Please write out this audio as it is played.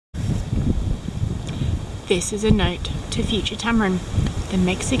This is a note to future Tamarin. The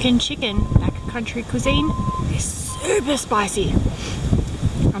Mexican chicken backcountry cuisine is super spicy.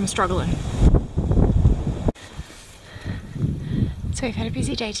 I'm struggling. So we've had a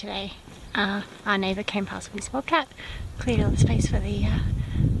busy day today. Our neighbour came past with his bobcat, cleared all the space for the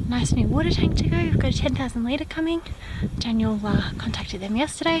nice new water tank to go. We've got a 10,000 litre coming. Daniel contacted them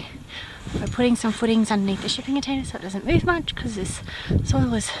yesterday. We're putting some footings underneath the shipping container so it doesn't move much because this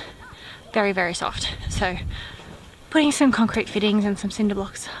soil is very, very soft. So putting some concrete fittings and some cinder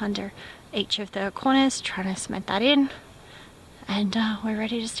blocks under each of the corners, trying to cement that in. And we're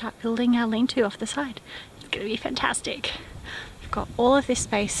ready to start building our lean-to off the side. It's going to be fantastic. We've got all of this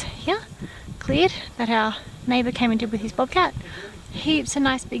space here cleared that our neighbour came and did with his bobcat. Heaps of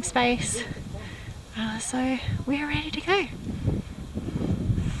nice big space. So we're ready to go.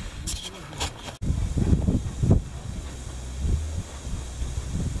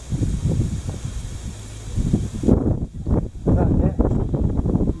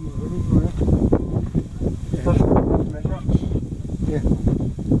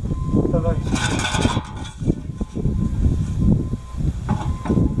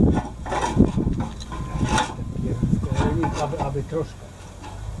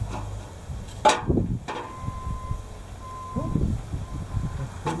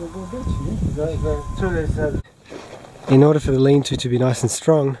 In order for the lean-to be nice and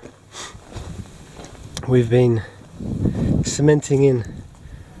strong, we've been cementing in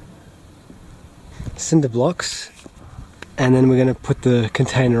cinder blocks, and then we're going to put the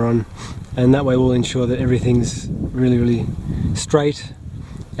container on, and that way we'll ensure that everything's really straight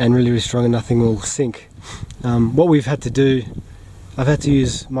and really strong and nothing will sink. What we've had to do, I've had to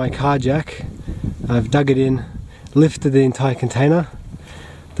use my car jack. I've dug it in, lifted the entire container.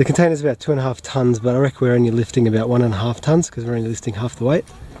 The container is about 2.5 tons, but I reckon we're only lifting about 1.5 tons because we're only lifting half the weight.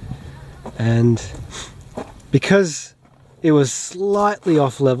 And because it was slightly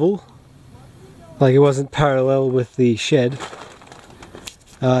off level, like it wasn't parallel with the shed,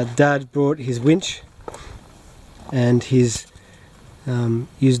 Dad brought his winch and he's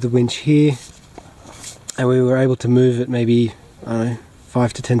used the winch here, and we were able to move it maybe, I don't know,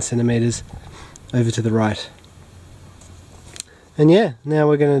 5 to 10 centimeters over to the right. And yeah, now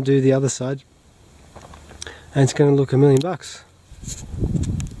we're going to do the other side, and it's going to look $1 million bucks.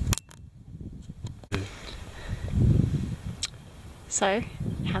 So,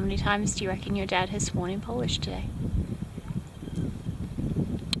 how many times do you reckon your dad has sworn in Polish today? I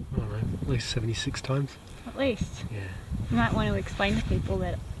don't know, at least 76 times. At least? Yeah. You might want to explain to people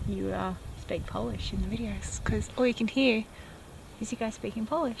that you speak Polish in the videos, because all you can hear is you guys speaking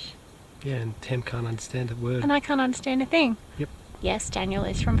Polish. Yeah, and Tam can't understand a word. And I can't understand a thing. Yep. Yes, Daniel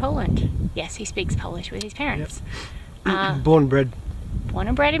is from Poland. Yes, he speaks Polish with his parents. Yep. Born and bred. Born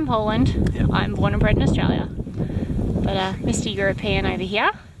and bred in Poland. Yep. I'm born and bred in Australia. But Mr. European over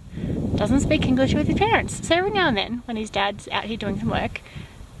here doesn't speak English with his parents. So every now and then, when his dad's out here doing some work,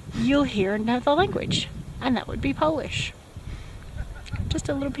 you'll hear another language. And that would be Polish. Just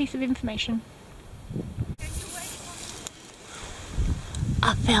a little piece of information.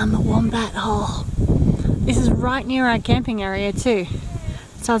 I found the wombat hole. This is right near our camping area too.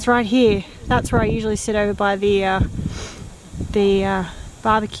 So it's right here. That's where I usually sit over by the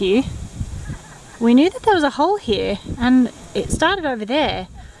barbecue. We knew that there was a hole here and it started over there,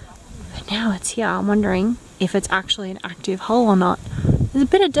 but now it's here. I'm wondering if it's actually an active hole or not. There's a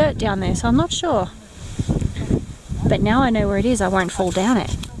bit of dirt down there, so I'm not sure. But now I know where it is, I won't fall down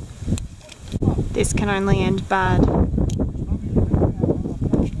it. This can only end bad.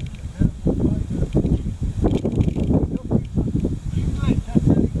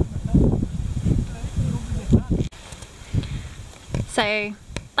 So,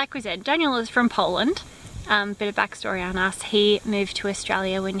 like we said, Daniel is from Poland. Bit of backstory on us. He moved to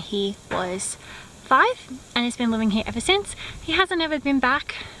Australia when he was 5 and has been living here ever since. He hasn't ever been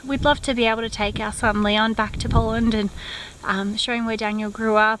back. We'd love to be able to take our son Leon back to Poland and show him where Daniel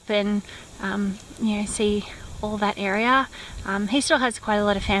grew up and you know, see all that area. He still has quite a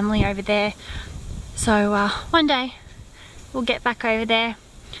lot of family over there. So one day we'll get back over there.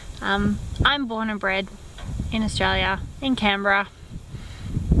 I'm born and bred in Australia, in Canberra.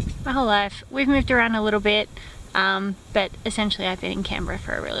 My whole life. We've moved around a little bit, but essentially I've been in Canberra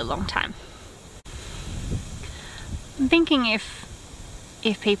for a really long time. I'm thinking if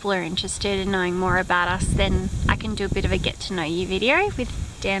people are interested in knowing more about us, then I can do a bit of a get to know you video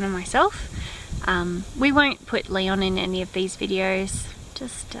with Dan and myself. We won't put Leon in any of these videos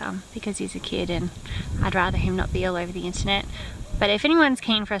just because he's a kid and I'd rather him not be all over the internet. But if anyone's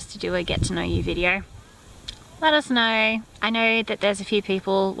keen for us to do a get to know you video, let us know. I know that there's a few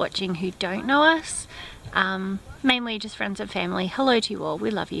people watching who don't know us, mainly just friends and family. Hello to you all, we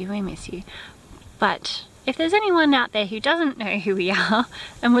love you, we miss you. But if there's anyone out there who doesn't know who we are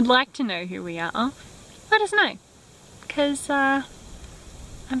and would like to know who we are, let us know, because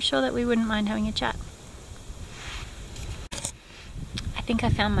I'm sure that we wouldn't mind having a chat. I think I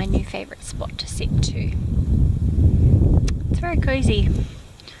found my new favourite spot to sit to. It's very cozy,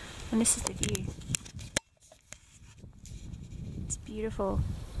 and this is the view. It's beautiful.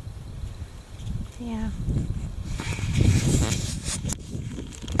 Yeah.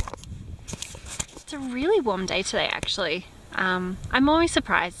 It's a really warm day today actually. I'm always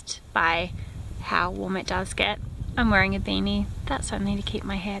surprised by how warm it does get. I'm wearing a beanie. That's only to keep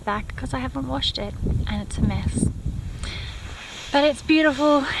my hair back because I haven't washed it and it's a mess. But it's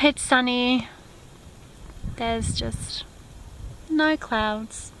beautiful, it's sunny. There's just no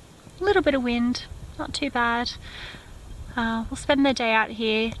clouds. A little bit of wind, not too bad. We'll spend the day out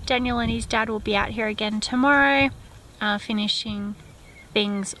here. Daniel and his dad will be out here again tomorrow, finishing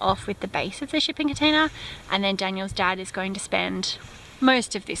things off with the base of the shipping container, and then Daniel's dad is going to spend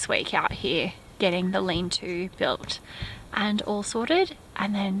most of this week out here getting the lean-to built and all sorted,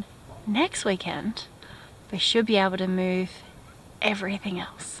 and then next weekend we should be able to move everything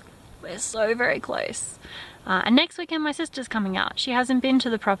else. We're so very close. And next weekend my sister's coming out. She hasn't been to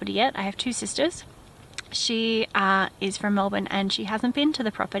the property yet. I have two sisters. She is from Melbourne and she hasn't been to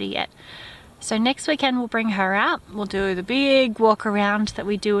the property yet. So next weekend we'll bring her out. We'll do the big walk around that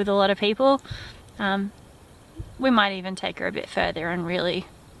we do with a lot of people. We might even take her a bit further and really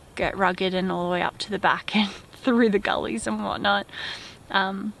get rugged and all the way up to the back and through the gullies and whatnot.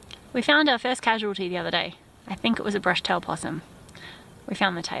 We found our first casualty the other day. I think it was a brush-tailed possum. We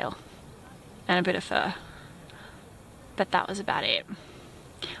found the tail and a bit of fur, but that was about it.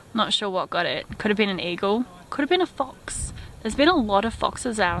 Not sure what got it. Could have been an eagle, could have been a fox. There's been a lot of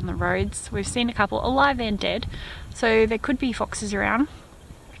foxes out on the roads. We've seen a couple alive and dead, so there could be foxes around.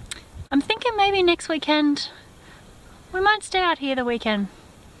 I'm thinking maybe next weekend we might stay out here the weekend.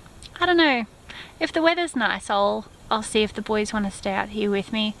 I don't know. If the weather's nice, I'll see if the boys want to stay out here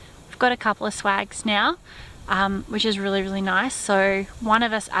with me. We've got a couple of swags now, which is really nice. So one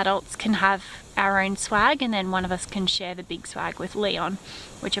of us adults can have our own swag and then one of us can share the big swag with Leon,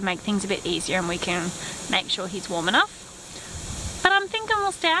 which will make things a bit easier and we can make sure he's warm enough. But I'm thinking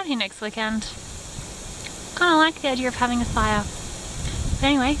we'll stay out here next weekend. Kind of like the idea of having a fire. But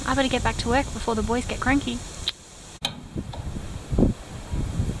anyway, I better get back to work before the boys get cranky.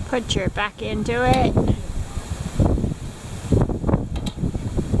 Put your back into it.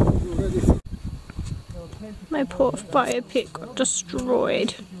 My poor fire pit got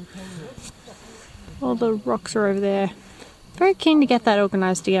destroyed. All the rocks are over there. Very keen to get that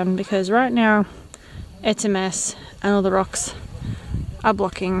organised again because right now it's a mess and all the rocks are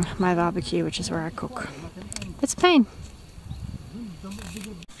blocking my barbecue, which is where I cook. It's a pain.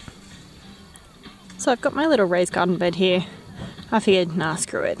 So I've got my little raised garden bed here. I figured, nah,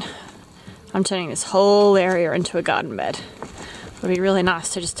 screw it. I'm turning this whole area into a garden bed. It would be really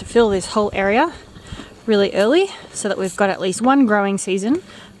nice to fill this whole area really early so that we've got at least one growing season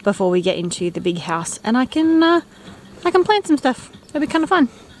before we get into the big house, and I can plant some stuff. It'll be kind of fun.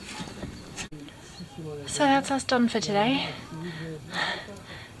 So that's us done for today.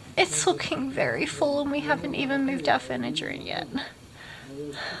 It's looking very full and we haven't even moved our furniture in yet.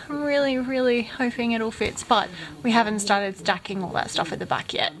 I'm really hoping it all fits, but we haven't started stacking all that stuff at the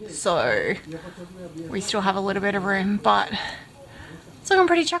back yet, so we still have a little bit of room, but it's looking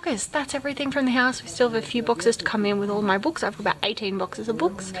pretty chuckers. That's everything from the house. We still have a few boxes to come in with all my books. I've got about 18 boxes of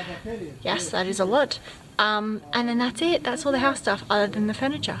books. Yes, that is a lot. And then that's it. That's all the house stuff other than the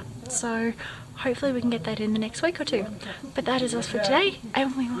furniture. So hopefully we can get that in the next week or two. But that is us for today,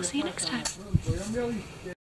 and we will see you next time.